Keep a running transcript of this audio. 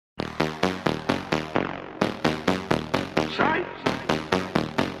shine.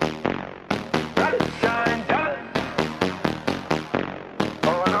 Let it shine, yeah.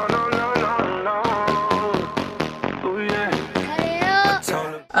 Oh no no no no no. Oh yeah.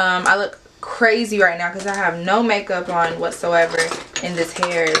 I look crazy right now because I have no makeup on whatsoever, and this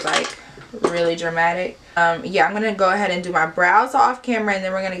hair is like really dramatic. Yeah, I'm gonna go ahead and do my brows off camera, and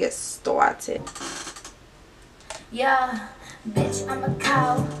then we're gonna get started. Yeah, bitch, I'm a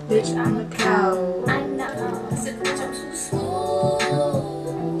cow. Bitch, I'm a cow. I'm not too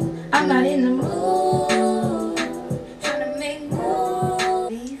smooth. I'm not in the mood. Tryna make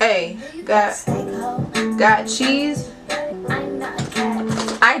moves. Hey, got cheese? I'm not a cat.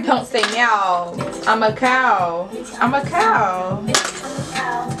 I don't say meow. I'm a cow. I'm a cow.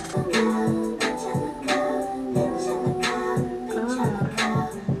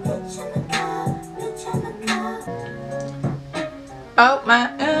 Oh my,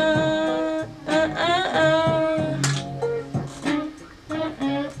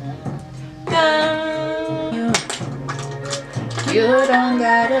 you don't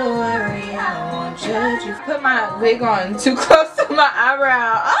gotta worry, I won't judge you. Put my wig on too close to my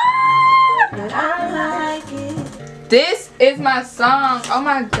eyebrow. Ah! But I like it. This is my song. Oh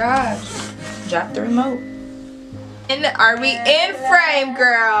my gosh. Drop the remote. And are we in frame,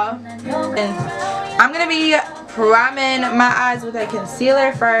 girl? And I'm gonna be priming my eyes with a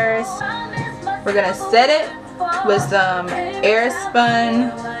concealer first. We're gonna set it with some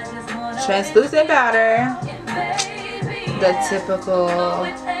airspun translucent powder. The typical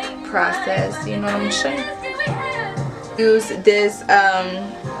process, you know what I'm saying? Use this,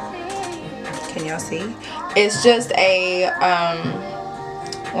 can y'all see? It's just a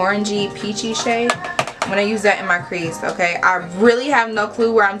orangey peachy shade. I'm gonna use that in my crease, okay? I really have no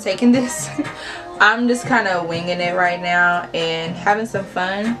clue where I'm taking this. I'm just kind of winging it right now and having some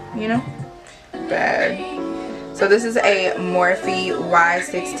fun, you know? Bad. So this is a Morphe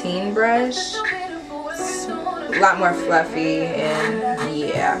Y16 brush. It's a lot more fluffy and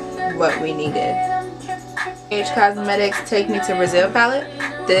yeah, what we needed. ITVIYVH Cosmetics Take Me to Brazil palette.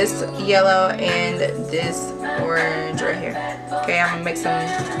 This yellow and this orange right here. Okay, I'm gonna mix them.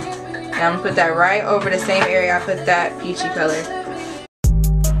 And I'm gonna put that right over the same area I put that peachy color.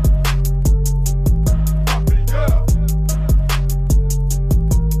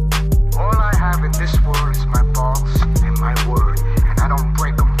 All I have in this world is my balls and my word, and I don't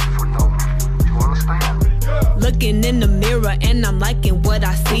break them for no one. Do you understand? Looking in the mirror and I'm liking what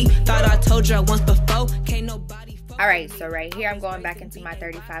I see. Thought I told you once before, can't nobody. Alright, so right here I'm going back into my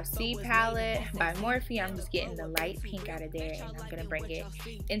 35C palette by Morphe. I'm just getting the light pink out of there, and I'm going to bring it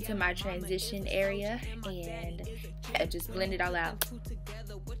into my transition area and just blend it all out.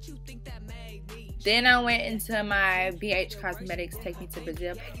 Then I went into my BH Cosmetics Take Me to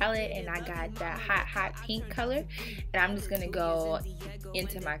Brazil palette, and I got that hot pink color, and I'm just going to go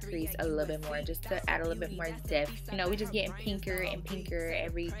into my crease a little bit more just to add a little bit more depth. You know, we're just getting pinker and pinker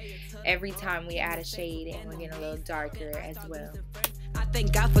every time we add a shade, and we're getting a little darker as well. I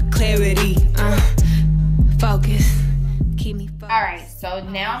thank God for clarity. Focus. Keep me focused. Alright, so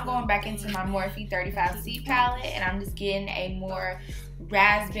now I'm going back into my Morphe 35C palette, and I'm just getting a more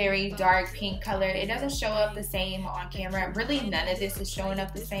raspberry dark pink color. It doesn't show up the same on camera. Really, none of this is showing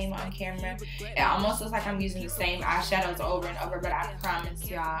up the same on camera. It almost looks like I'm using the same eyeshadows over and over, but I promise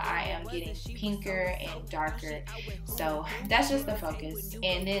y'all I am getting pinker and darker. So that's just the focus.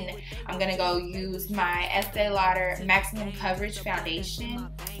 And then I'm gonna go use my Estee Lauder Maximum Coverage Foundation,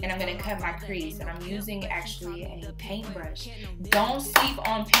 and I'm gonna cut my crease. And I'm using actually a paintbrush. Don't sleep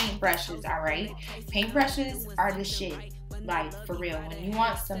on paintbrushes, alright? Paintbrushes are the shit. Like, for real, when you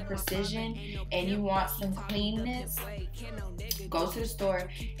want some precision and you want some cleanness, go to the store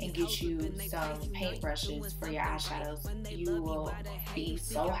and get you some paintbrushes for your eyeshadows. You will be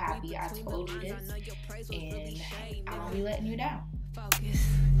so happy I told you this, and I won't be letting you down. Focus.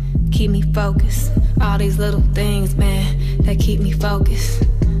 Keep me focused. All these little things, man, that keep me focused.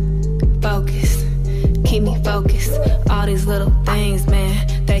 Focus. Keep me focused. All these little things,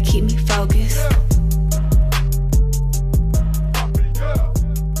 man, that keep me focused.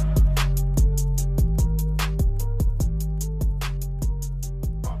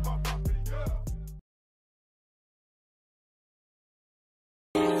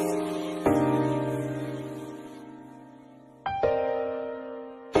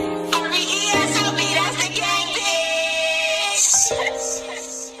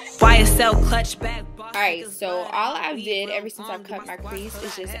 YSL clutch back. Alright, so all I did ever since I cut my crease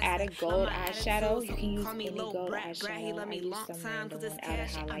is just add a gold eyeshadow. You can use any gold eyeshadow. I use some random one out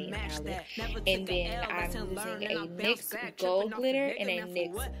of Highlight and Palette. And then I'm using a NYX gold glitter and a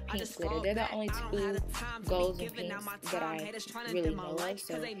NYX pink glitter. They're the only two golds and pinks that I really know of,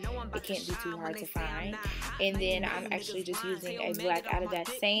 so it can't be too hard to find. And then I'm actually just using a black out of that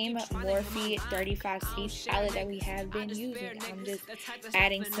same Morphe 35C palette that we have been using. I'm just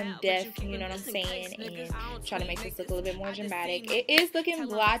adding some depth, you know what I'm saying, and trying to make this look a little bit more dramatic. It is looking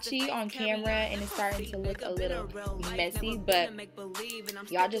blotchy on camera and it's starting to look a little messy, but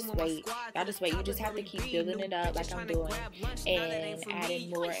y'all just wait. You just have to keep building it up like I'm doing and adding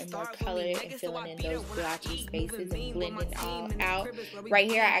more and more color and filling in those blotchy spaces and blending all out. Right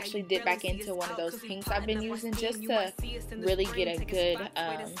here I actually did back into one of those pinks I've been using just to really get a good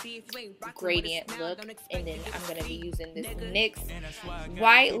gradient look. And then I'm going to be using this NYX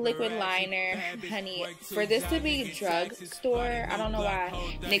white liquid liner. Honey, for this to be drugstore, I don't know why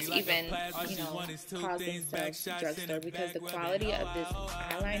NYX even, you know, calls themselves drugstore, because the quality of this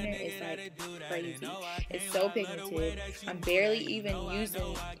eyeliner is like crazy. It's so pigmented. I'm barely even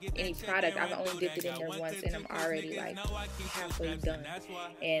using any product. I've only dipped it in there once and I'm already like halfway done.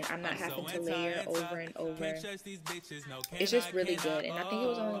 And I'm not having to layer over and over. It's just really good. And I think it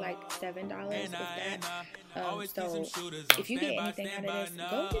was only like $7 with that. So if you get anything out of this,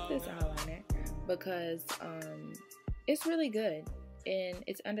 go get this eyeliner, because it's really good and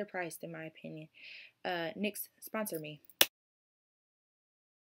it's underpriced in my opinion. NYX, sponsor me.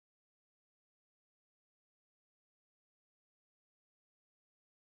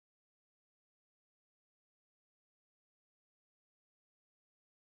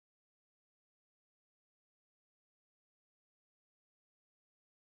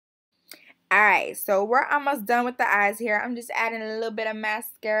 Alright, so we're almost done with the eyes here. I'm just adding a little bit of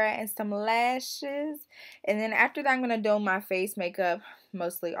mascara and some lashes. And then after that, I'm going to do my face makeup,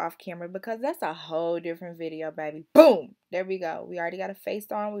 mostly off camera, because that's a whole different video, baby. Boom! There we go. We already got a face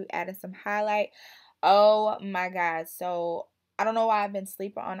on. We added some highlight. Oh my God. So, I don't know why I've been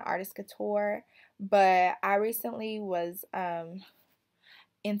sleeping on Artist Couture, but I recently was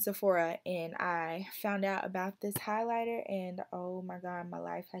in Sephora and I found out about this highlighter, and oh my God, my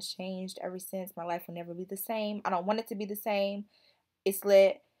life has changed ever since. My life will never be the same. I don't want it to be the same. It's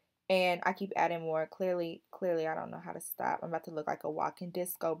lit and I keep adding more. Clearly I don't know how to stop. I'm about to look like a walking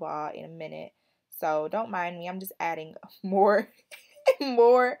disco ball in a minute, so don't mind me. I'm just adding more and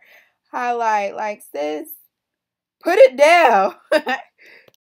more highlight. Like, sis, put it down.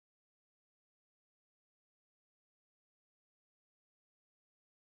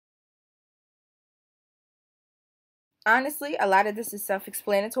 Honestly, a lot of this is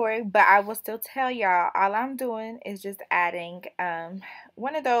self-explanatory, but I will still tell y'all, all I'm doing is just adding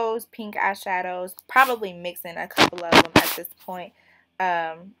one of those pink eyeshadows, probably mixing a couple of them at this point.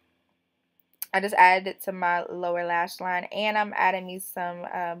 I just added it to my lower lash line, and I'm adding me some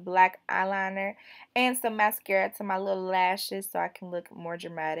black eyeliner and some mascara to my little lashes so I can look more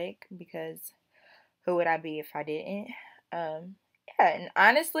dramatic, because who would I be if I didn't? Yeah, and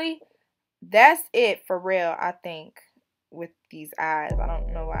honestly, that's it for real, I think, with these eyes. I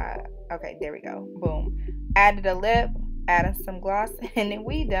don't know why. Okay, there we go. Boom. Added a lip, added some gloss, and then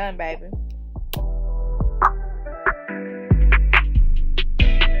we done, baby.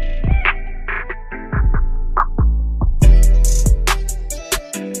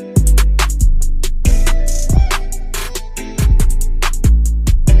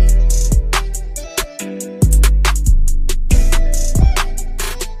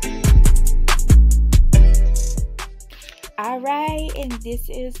 Alright, and this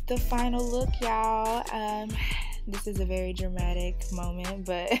is the final look, y'all. This is a very dramatic moment,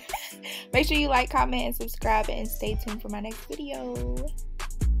 but make sure you like, comment, and subscribe, and stay tuned for my next video.